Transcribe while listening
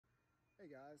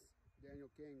guys, Daniel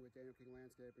King with Daniel King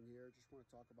Landscaping here. Just want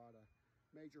to talk about a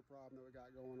major problem that we got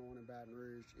going on in Baton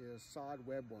Rouge is sod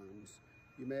webworms.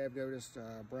 You may have noticed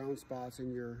brown spots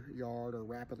in your yard or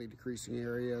rapidly decreasing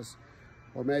areas,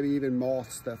 or maybe even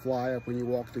moths that fly up when you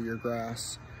walk through your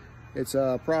grass. It's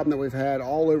a problem that we've had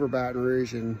all over Baton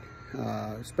Rouge, and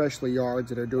especially yards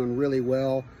that are doing really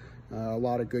well. A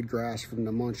lot of good grass for them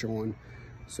to munch on.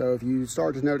 So if you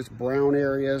start to notice brown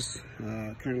areas,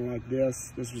 kind of like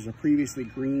this was a previously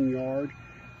green yard.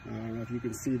 I don't know if you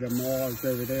can see the moths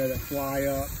over there that fly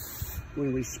up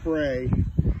when we spray,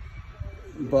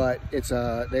 but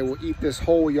they will eat this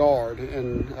whole yard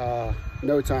in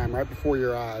no time, right before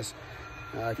your eyes.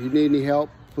 If you need any help,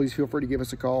 please feel free to give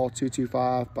us a call,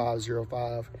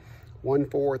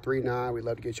 225-505-1439. We'd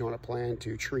love to get you on a plan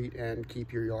to treat and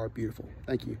keep your yard beautiful.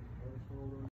 Thank you.